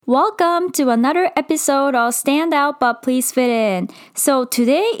Welcome to another episode of Stand Out But Please Fit In. So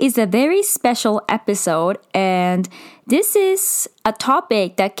today is a very special episode, and this is a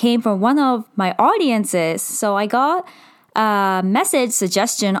topic that came from one of my audiences. So I got a message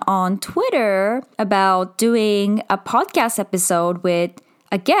suggestion on Twitter about doing a podcast episode with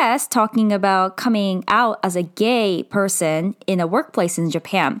a guest talking about coming out as a gay person in a workplace in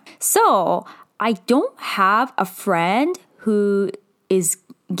Japan. So I don't have a friend who is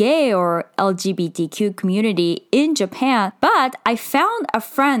gay or LGBTQ community in Japan, but I found a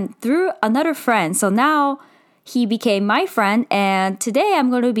friend through another friend. So now he became my friend, and today I'm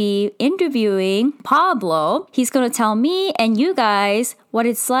going to be interviewing Pablo. He's going to tell me and you guys what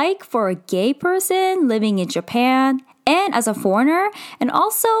it's like for a gay person living in Japan and as a foreigner, and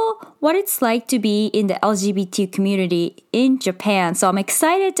also what it's like to be in the LGBT community in Japan. So I'm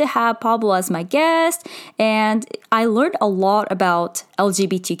excited to have Pablo as my guest, and I learned a lot about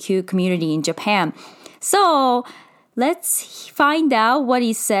LGBTQ community in Japan. So let's find out what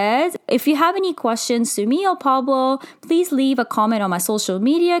he says. If you have any questions to me or Pablo, please leave a comment on my social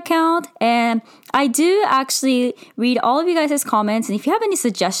media account. And I do actually read all of you guys' comments. And if you have any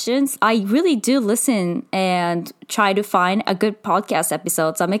suggestions, I really do listen and try to find a good podcast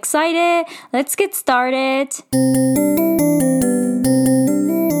episode. So I'm excited. Let's get started.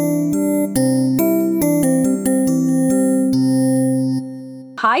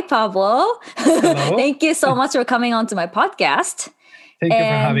 Hi, Pablo. Hello. Thank you so much for coming on to my podcast. Thank you for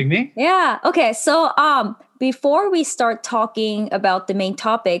having me. Yeah. Okay. So before we start talking about the main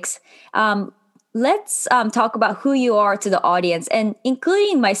topics, let's talk about who you are to the audience, and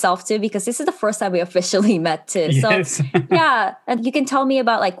including myself too, because this is the first time we officially met too. Yes. So yeah, and you can tell me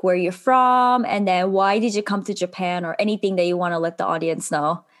about like where you're from, and then why did you come to Japan, or anything that you want to let the audience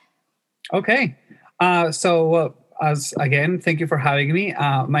know. Okay. Thank you for having me.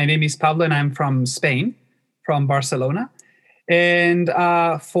 My name is Pablo, and I'm from Spain, from Barcelona. And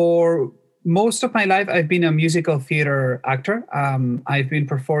for most of my life, I've been a musical theater actor. I've been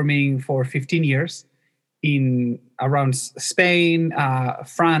performing for 15 years around Spain,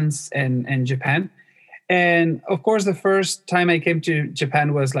 France, and Japan. And of course, the first time I came to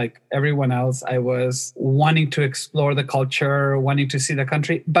Japan was like everyone else. I was wanting to explore the culture, wanting to see the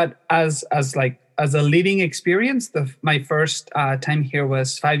country. But as a living experience, my first time here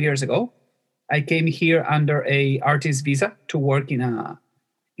was 5 years ago. I came here under a artist visa to work in a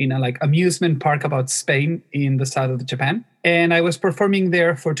like amusement park about Spain in the south of Japan. And I was performing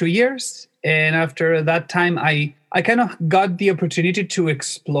there for 2 years. And after that time, I kind of got the opportunity to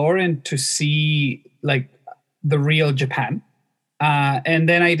explore and to see like the real Japan. And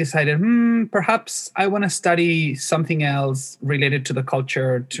then I decided, perhaps I want to study something else related to the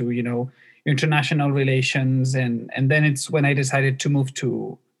culture, to, international relations. And then it's when I decided to move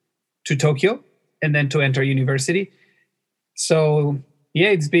to Tokyo and then to enter university. So yeah,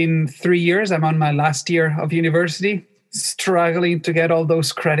 it's been 3 years. I'm on my last year of university, struggling to get all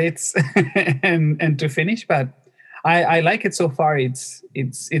those credits and to finish. But I like it so far. It's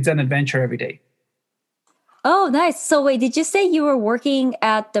an adventure every day. Oh, nice. So wait, did you say you were working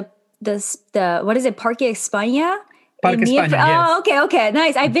at the what is it, Parque España? Parque España, yes. Oh, okay,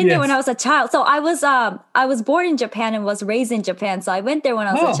 nice. I've been there when I was a child. So I was born in Japan and was raised in Japan. So I went there when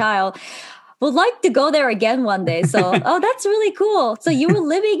I was a child. Would like to go there again one day. So, that's really cool. So you were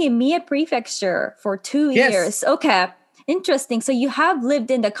living in Mie Prefecture for 2 years. Okay. Interesting. So you have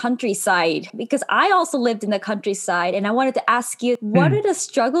lived in the countryside, because I also lived in the countryside, and I wanted to ask you, what are the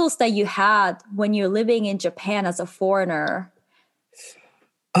struggles that you had when you're living in Japan as a foreigner?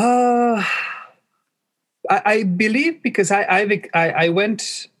 I believe because I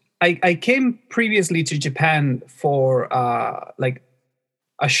came previously to Japan for like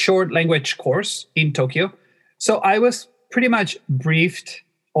a short language course in Tokyo. So I was pretty much briefed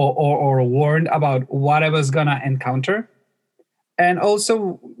or warned about what I was gonna encounter. And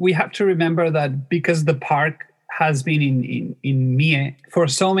also we have to remember that because the park has been in Mie for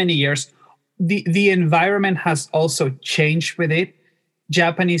so many years, the environment has also changed with it.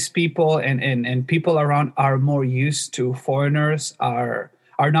 Japanese people and people around are more used to foreigners, are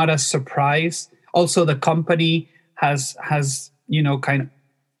not as surprised. Also, the company has kind of,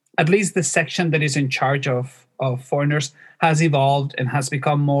 at least the section that is in charge of foreigners has evolved and has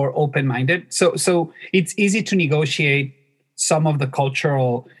become more open-minded. So it's easy to negotiate some of the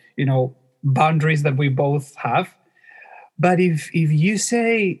cultural, boundaries that we both have. But if you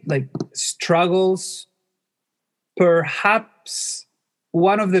say like struggles, perhaps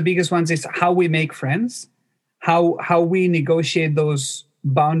one of the biggest ones is how we make friends, how we negotiate those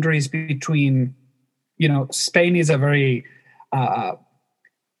boundaries between, Spain is a very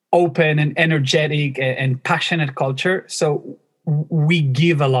open and energetic and passionate culture. So we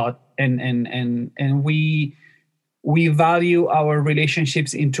give a lot, and we value our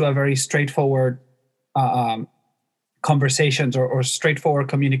relationships into a very straightforward um, conversations or straightforward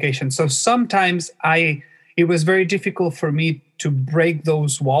communication. So sometimes it was very difficult for me to break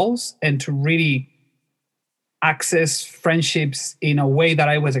those walls and to really access friendships in a way that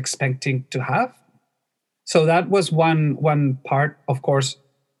I was expecting to have. So that was one part. Of course,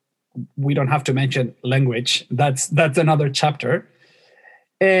 we don't have to mention language. That's another chapter.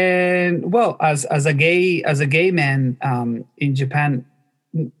 And well, as a gay man in Japan,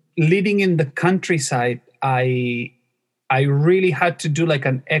 living in the countryside, I really had to do like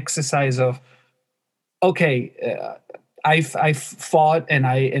an exercise of, okay, I've fought and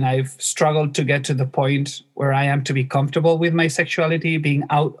I've struggled to get to the point where I am to be comfortable with my sexuality, being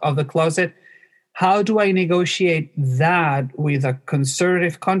out of the closet. How do I negotiate that with a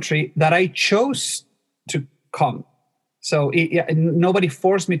conservative country that I chose to come? So nobody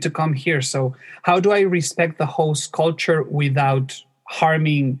forced me to come here. So how do I respect the host culture without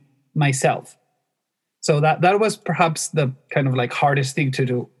harming myself? So that was perhaps the kind of like hardest thing to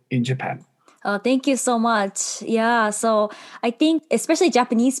do in Japan. Oh, thank you so much. Yeah. So I think, especially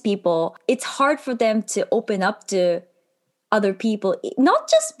Japanese people, it's hard for them to open up to other people, not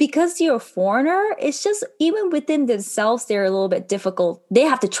just because you're a foreigner. It's just even within themselves, they're a little bit difficult. They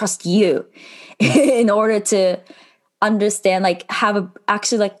have to trust you in order to understand, like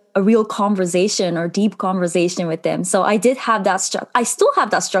actually like a real conversation or deep conversation with them. So I did have that I still have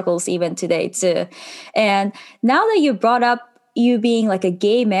that struggles even today too. And now that you brought up you being like a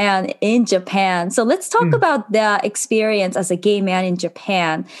gay man in Japan, so let's talk about the experience as a gay man in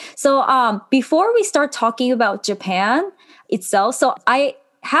Japan. So before we start talking about Japan itself, so I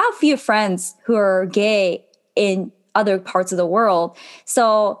have a few friends who are gay in other parts of the world.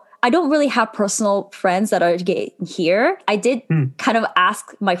 So I don't really have personal friends that are gay here. I did kind of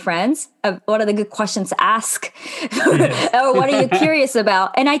ask my friends, what are the good questions to ask? Yes. Or what are you curious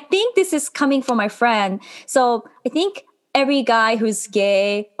about? And I think this is coming from my friend. So I think every guy who's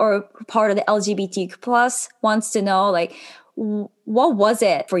gay or part of the LGBTQ plus wants to know, like, what was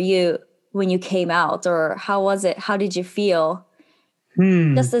it for you when you came out? Or how was it? How did you feel?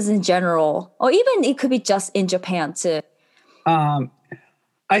 Just as in general. Or even it could be just in Japan too.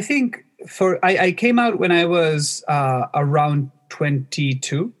 I think I came out when I was around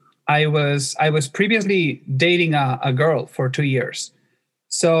 22. I was previously dating a girl for 2 years.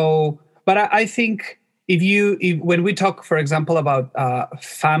 So, but I think when we talk, for example, about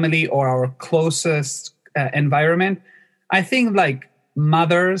family or our closest environment, I think like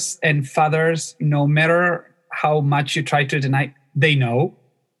mothers and fathers, no matter how much you try to deny, they know.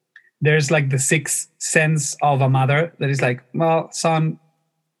 There's like the sixth sense of a mother that is like, well, son,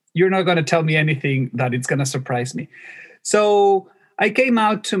 you're not going to tell me anything that it's going to surprise me. So I came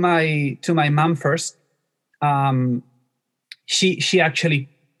out to my mom first. She actually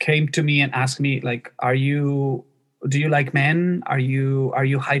came to me and asked me, like, do you like men? Are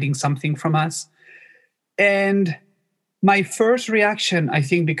you hiding something from us? And my first reaction, I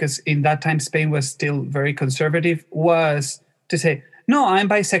think, because in that time Spain was still very conservative, was to say, no, I'm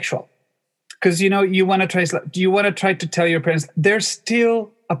bisexual. Because you want to try to tell your parents there's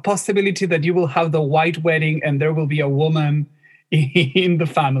still a possibility that you will have the white wedding and there will be a woman in the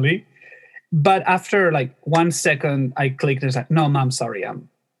family. But after like 1 second, I clicked and was like, no, mom, sorry,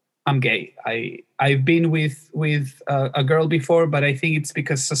 I'm gay. I've been with a girl before, but I think it's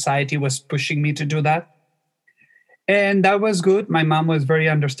because society was pushing me to do that. And that was good. My mom was very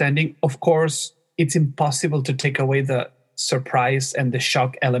understanding. Of course, it's impossible to take away the surprise and the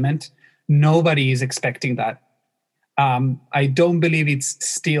shock element. Nobody is expecting that. I don't believe it's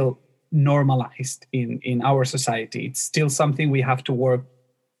still normalized in our society. It's still something we have to work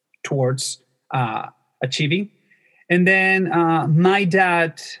towards achieving. And then my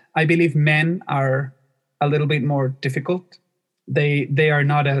dad, I believe men are a little bit more difficult. They are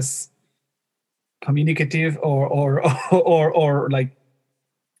not as communicative or like,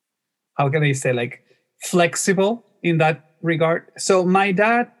 how can I say, like flexible in that regard. So my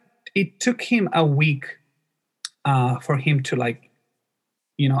dad, it took him a week for him to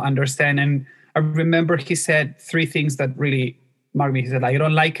understand. And I remember he said 3 things that really marked me. He said, I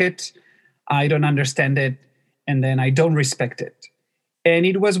don't like it, I don't understand it, and then I don't respect it. And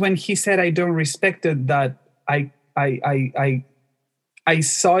it was when he said I don't respect it that I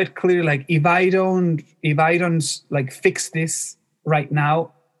saw it clearly. Like if I don't like fix this right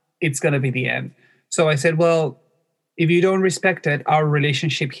now, it's gonna be the end. So I said, well, if you don't respect it, our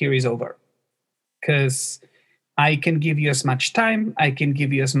relationship here is over. Because I can give you as much time, I can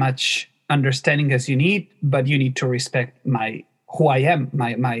give you as much understanding as you need, but you need to respect my who I am,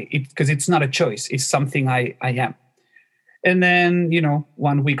 my because it's not a choice, it's something I am. And then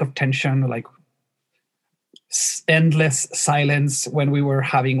 1 week of tension, like endless silence when we were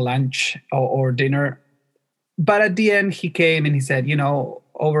having lunch or dinner. But at the end, he came and he said,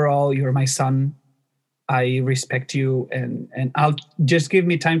 overall, you're my son. I respect you, and I'll just give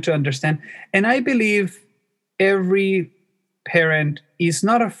me time to understand. And I believe every parent is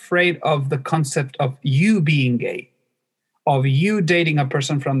not afraid of the concept of you being gay, of you dating a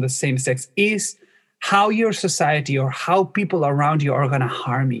person from the same sex, is how your society or how people around you are going to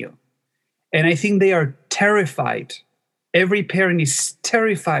harm you. And I think they are terrified. Every parent is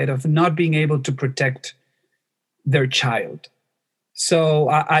terrified of not being able to protect their child. So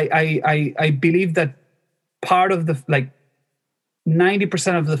I believe that part of the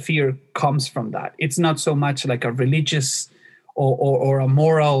 90% of the fear comes from that. It's not so much like a religious or a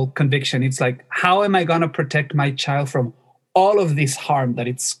moral conviction. It's like, how am I going to protect my child from all of this harm that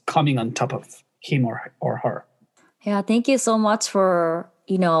it's coming on top of him or her? Yeah, thank you so much for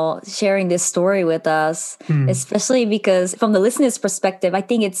sharing this story with us, especially because from the listener's perspective, I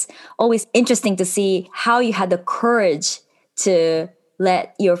think it's always interesting to see how you had the courage to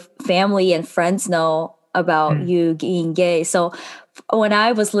let your family and friends know about you being gay. So when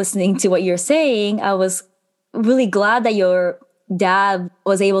I was listening to what you're saying, I was really glad that your dad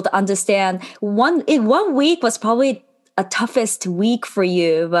was able to understand. One week was probably a toughest week for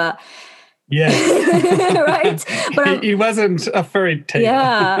you, but yes. right? But it wasn't a fairy tale.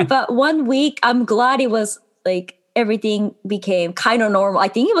 Yeah, but 1 week, I'm glad it was like everything became kind of normal. I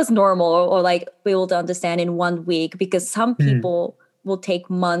think it was normal or like be able to understand in 1 week, because some people will take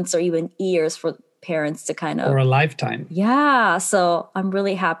months or even years for parents to kind of, or a lifetime. Yeah, so I'm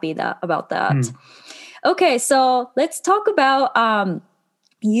really happy about that. Okay, so let's talk about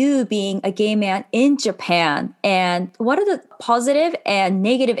you being a gay man in Japan, and what are the positive and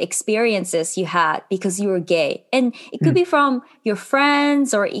negative experiences you had because you were gay? And it could be from your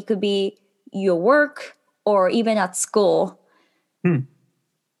friends, or it could be your work, or even at school.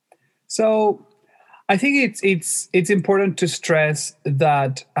 So I think it's important to stress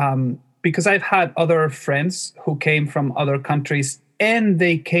that because I've had other friends who came from other countries and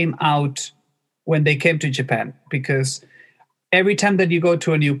they came out when they came to Japan, because every time that you go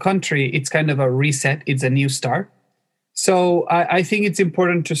to a new country, it's kind of a reset. It's a new start. So I think it's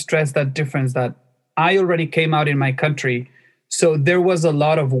important to stress that difference, that I already came out in my country. So there was a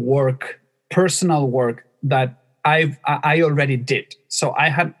lot of work, personal work, that I already did. So I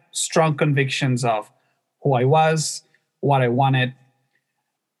had strong convictions of who I was, what I wanted.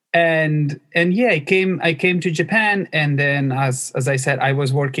 And yeah, I came to Japan. And then as I said, I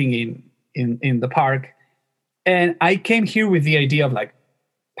was working in the park. And I came here with the idea of like,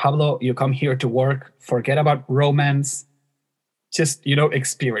 Pablo, you come here to work, forget about romance, just,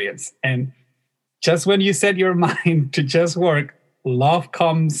 experience. And just when you set your mind to just work, love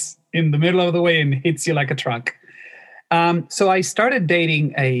comes in the middle of the way and hits you like a truck. So I started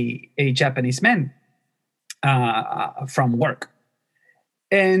dating a Japanese man from work.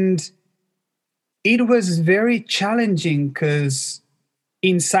 And it was very challenging because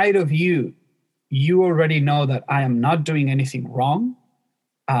inside of you already know that I am not doing anything wrong.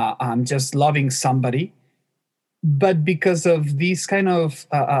 I'm just loving somebody. But because of this kind of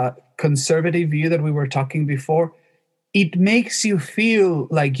conservative view that we were talking before, it makes you feel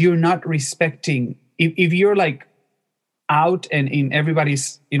like you're not respecting. If you're like out and in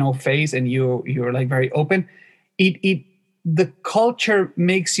everybody's face and you're like very open, the culture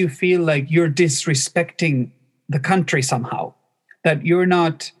makes you feel like you're disrespecting the country somehow, that you're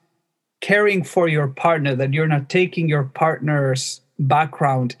not caring for your partner, that you're not taking your partner's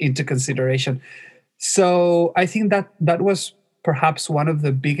background into consideration. So I think that was perhaps one of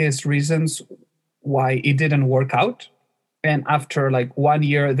the biggest reasons why it didn't work out. And after like 1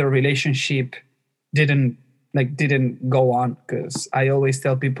 year, the relationship didn't go on, because I always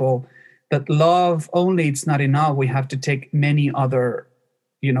tell people that love only, it's not enough. We have to take many other,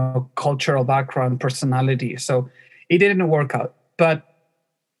 cultural background, personality. So it didn't work out. But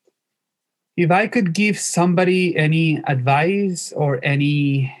if I could give somebody any advice or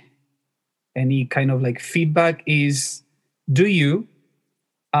any kind of like feedback, is do you,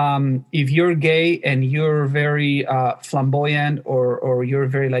 if you're gay and you're very flamboyant or you're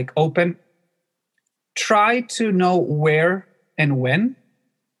very like open, try to know where and when.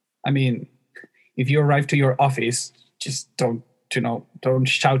 I mean, if you arrive to your office, just don't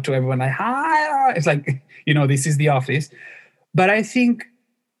shout to everyone like, hi. It's like, this is the office. But I think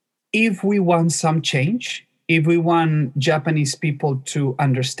if we want some change, if we want Japanese people to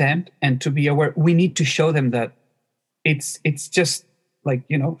understand and to be aware, we need to show them that it's just like,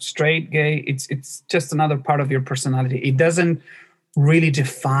 straight, gay. It's just another part of your personality. It doesn't really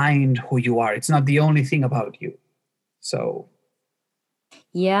define who you are. It's not the only thing about you. So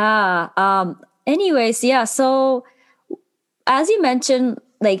Yeah. Anyways, yeah. So as you mentioned,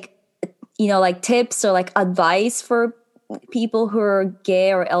 like, like tips or like advice for people who are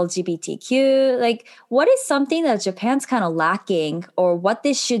gay or LGBTQ, like what is something that Japan's kind of lacking, or what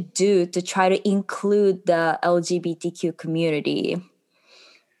they should do to try to include the LGBTQ community?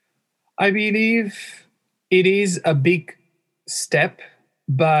 I believe it is a big step,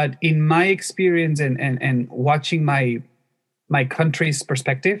 but in my experience and watching my country's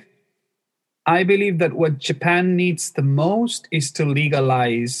perspective, I believe that what Japan needs the most is to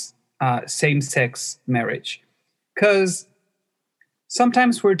legalize same-sex marriage, because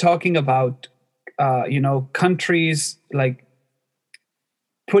sometimes we're talking about countries like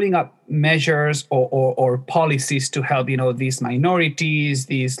putting up measures or policies to help these minorities,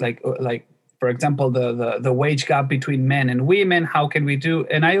 these like for example the wage gap between men and women. How can we do?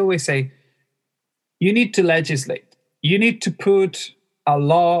 And I always say, you need to legislate. You need to put a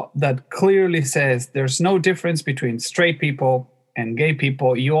law that clearly says there's no difference between straight people and gay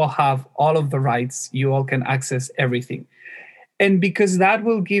people. You all have all of the rights. You all can access everything. And because that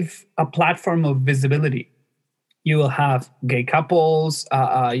will give a platform of visibility. You will have gay couples,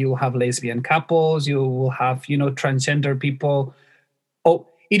 you will have lesbian couples, you will have, transgender people. Oh,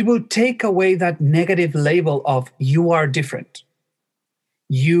 it will take away that negative label of you are different.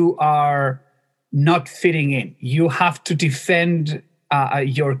 You are not fitting in. You have to defend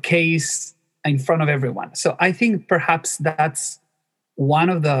your case in front of everyone. So I think perhaps that's one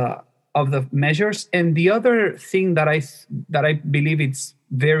of the measures. And the other thing that I believe it's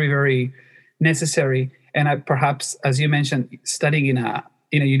very, very necessary, and I perhaps, as you mentioned, studying in a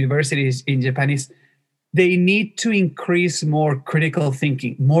university in Japanese, they need to increase more critical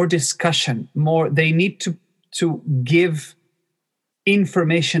thinking, more discussion, more. They need to give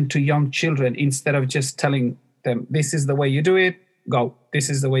information to young children instead of just telling them, this is the way you do it, go. This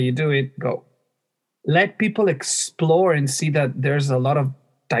is the way you do it, go. Let people explore and see that there's a lot of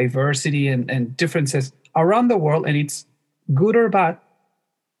diversity and differences around the world, and it's good or bad,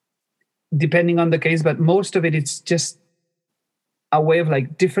 depending on the case, but most of it's just a way of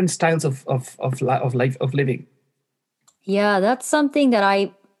like different styles of life, of living. Yeah, that's something that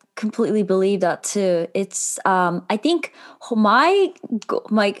I completely believe that too. It's I think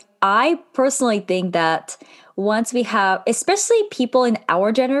I personally think that once we have, especially people in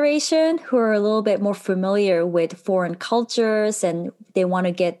our generation who are a little bit more familiar with foreign cultures and they want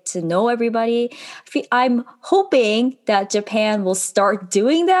to get to know everybody, I'm hoping that Japan will start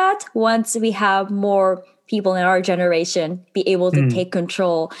doing that once we have more people in our generation be able to take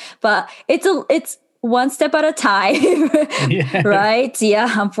control. But it's one step at a time, Yeah. right?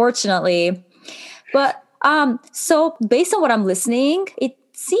 Yeah, unfortunately. But so based on what I'm listening, it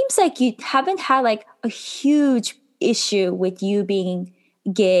seems like you haven't had like a huge issue with you being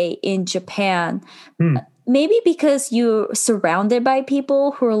gay in Japan. Maybe because you're surrounded by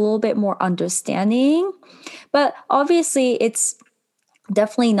people who are a little bit more understanding. But obviously it's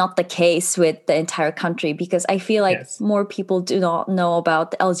definitely not the case with the entire country, because I feel like Yes. more people do not know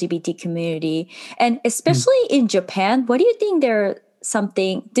about the LGBT community. And especially in Japan, what do you think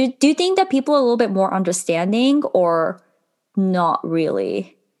do you think that people are a little bit more understanding or not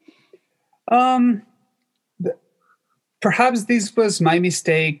really? Perhaps this was my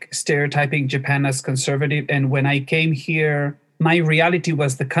mistake, stereotyping Japan as conservative. And when I came here, my reality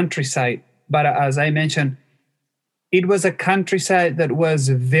was the countryside. But as I mentioned, it was a countryside that was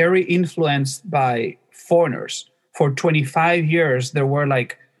very influenced by foreigners. For 25 years, there were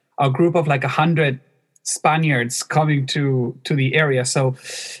like a group of like 100 Spaniards coming to the area. So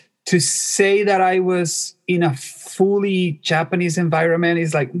to say that I was in a fully Japanese environment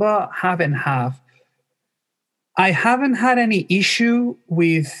is like, well, half and half. I haven't had any issue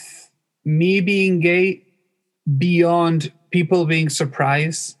with me being gay beyond people being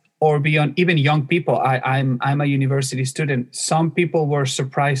surprised, or beyond even young people. I'm a university student. Some people were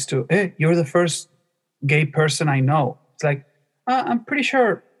surprised to, hey, you're the first gay person I know. It's like, I'm pretty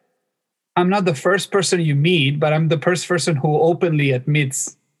sure I'm not the first person you meet, but I'm the first person who openly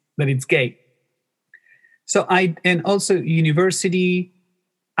admits that it's gay. So and also university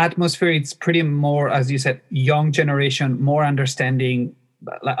atmosphere, it's pretty more, as you said, young generation, more understanding,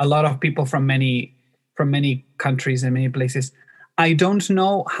 a lot of people from many countries and many places. I don't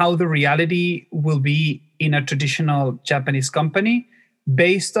know how the reality will be in a traditional Japanese company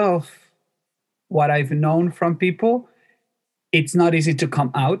based off what I've known from people, it's not easy to come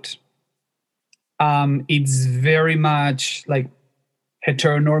out. It's very much like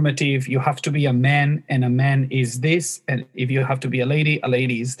heteronormative. You have to be a man, and a man is this, and if you have to be a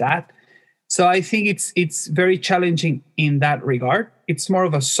lady is that. So I think it's very challenging in that regard. It's more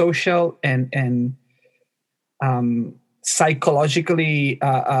of a social and psychologically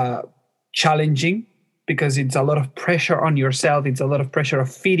challenging, because it's a lot of pressure on yourself. It's a lot of pressure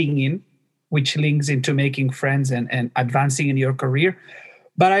of fitting in, which links into making friends and advancing in your career.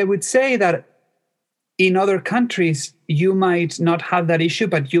 But I would say that in other countries, you might not have that issue,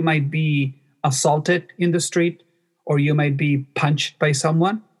 but you might be assaulted in the street, or you might be punched by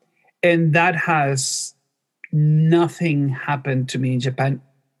someone. And that has nothing happened to me in Japan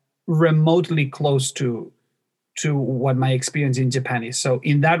remotely close to what my experience in Japan is. So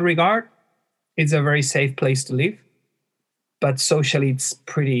in that regard, it's a very safe place to live, but socially it's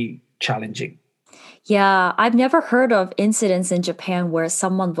pretty challenging. Yeah, I've never heard of incidents in Japan where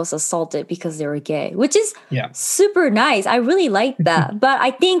someone was assaulted because they were gay, which is super nice. I really like that. But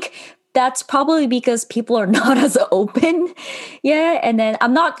I think that's probably because people are not as open. Yeah. And then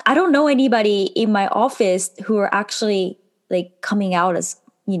I don't know anybody in my office who are actually like coming out as,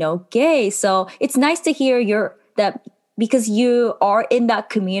 gay. So it's nice to hear that because you are in that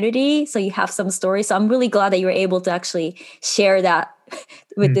community, so you have some stories. So I'm really glad that you're able to actually share that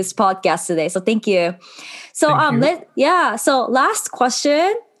with this podcast today. So thank you. So so last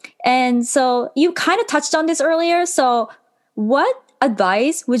question. And so you kind of touched on this earlier. So what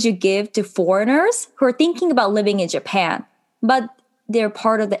advice would you give to foreigners who are thinking about living in Japan, but they're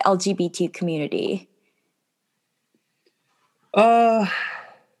part of the LGBT community?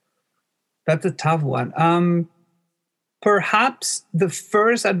 That's a tough one. Perhaps the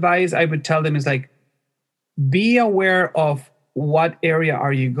first advice I would tell them is like, be aware of what area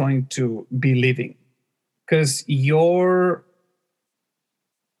are you going to be living, because your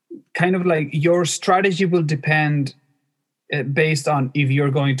strategy will depend based on if you're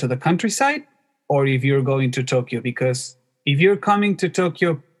going to the countryside or if you're going to Tokyo. Because if you're coming to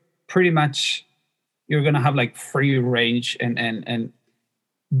Tokyo, pretty much you're going to have like free range and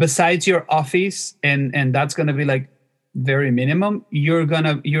besides your office, and that's going to be like very minimum, you're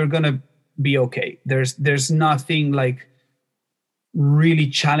gonna be okay. There's nothing like really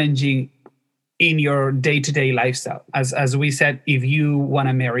challenging in your day-to-day lifestyle. As we said, if you want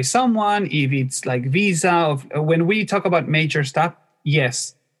to marry someone, if it's like visa, when we talk about major stuff,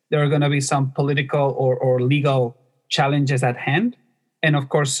 yes, there are going to be some political or legal challenges at hand, and of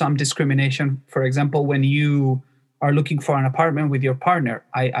course some discrimination. For example, when you are looking for an apartment with your partner,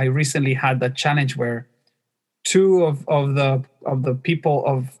 I recently had that challenge where two of the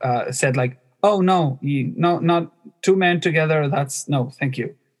people said like, oh no, not two men together, that's no, thank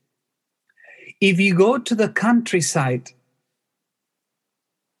you. If you go to the countryside,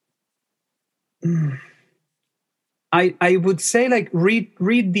 I would say like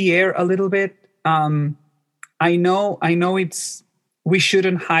read the air a little bit. I know we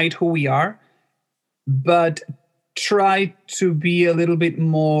shouldn't hide who we are, but try to be a little bit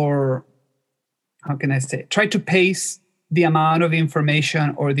more, how can I say, try to pace the amount of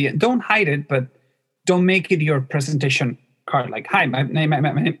information, or don't hide it, but don't make it your presentation card. Like, hi, my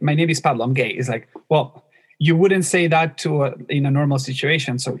name is Pablo, I'm gay. It's like, well, you wouldn't say that in a normal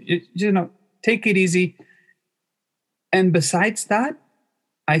situation. So, take it easy. And besides that,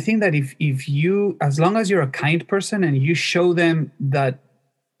 I think that if you, as long as you're a kind person and you show them that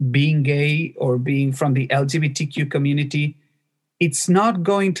being gay or being from the LGBTQ community, it's not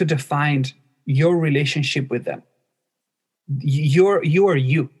going to define your relationship with them. You are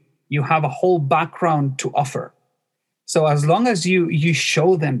you. You have a whole background to offer. So as long as you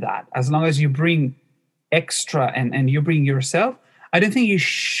show them that, as long as you bring extra and you bring yourself, I don't think you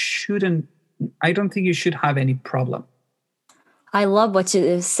should have any problem. I love what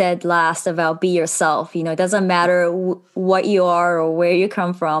you said last about be yourself. It doesn't matter what you are or where you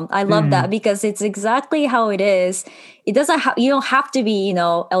come from. I love that because it's exactly how it is. It doesn't you don't have to be,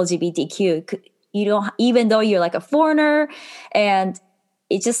 LGBTQ. You don't, even though you're like a foreigner, and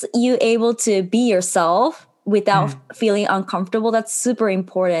it's just you able to be yourself without feeling uncomfortable. That's super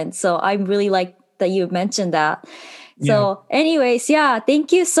important. So I really like that you mentioned that. So anyways,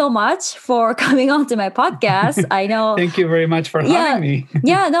 thank you so much for coming on to my podcast. I know. Thank you very much for having me.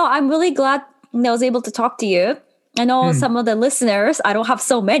 I'm really glad I was able to talk to you. I know some of the listeners, I don't have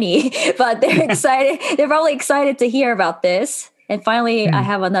so many, but they're excited. They're probably excited to hear about this. And finally, I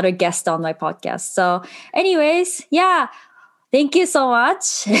have another guest on my podcast. So anyways, Thank you so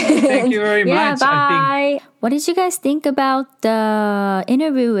much. Thank you very Yeah, much. bye. What did you guys think about the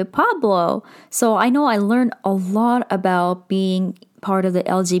interview with Pablo? So I know I learned a lot about being part of the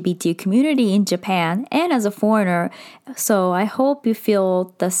LGBT community in Japan and as a foreigner. So I hope you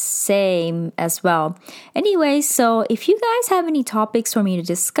feel the same as well. Anyway, so if you guys have any topics for me to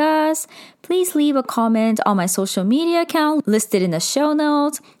discuss, please leave a comment on my social media account listed in the show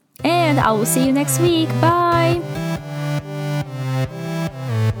notes. And I will see you next week. Bye.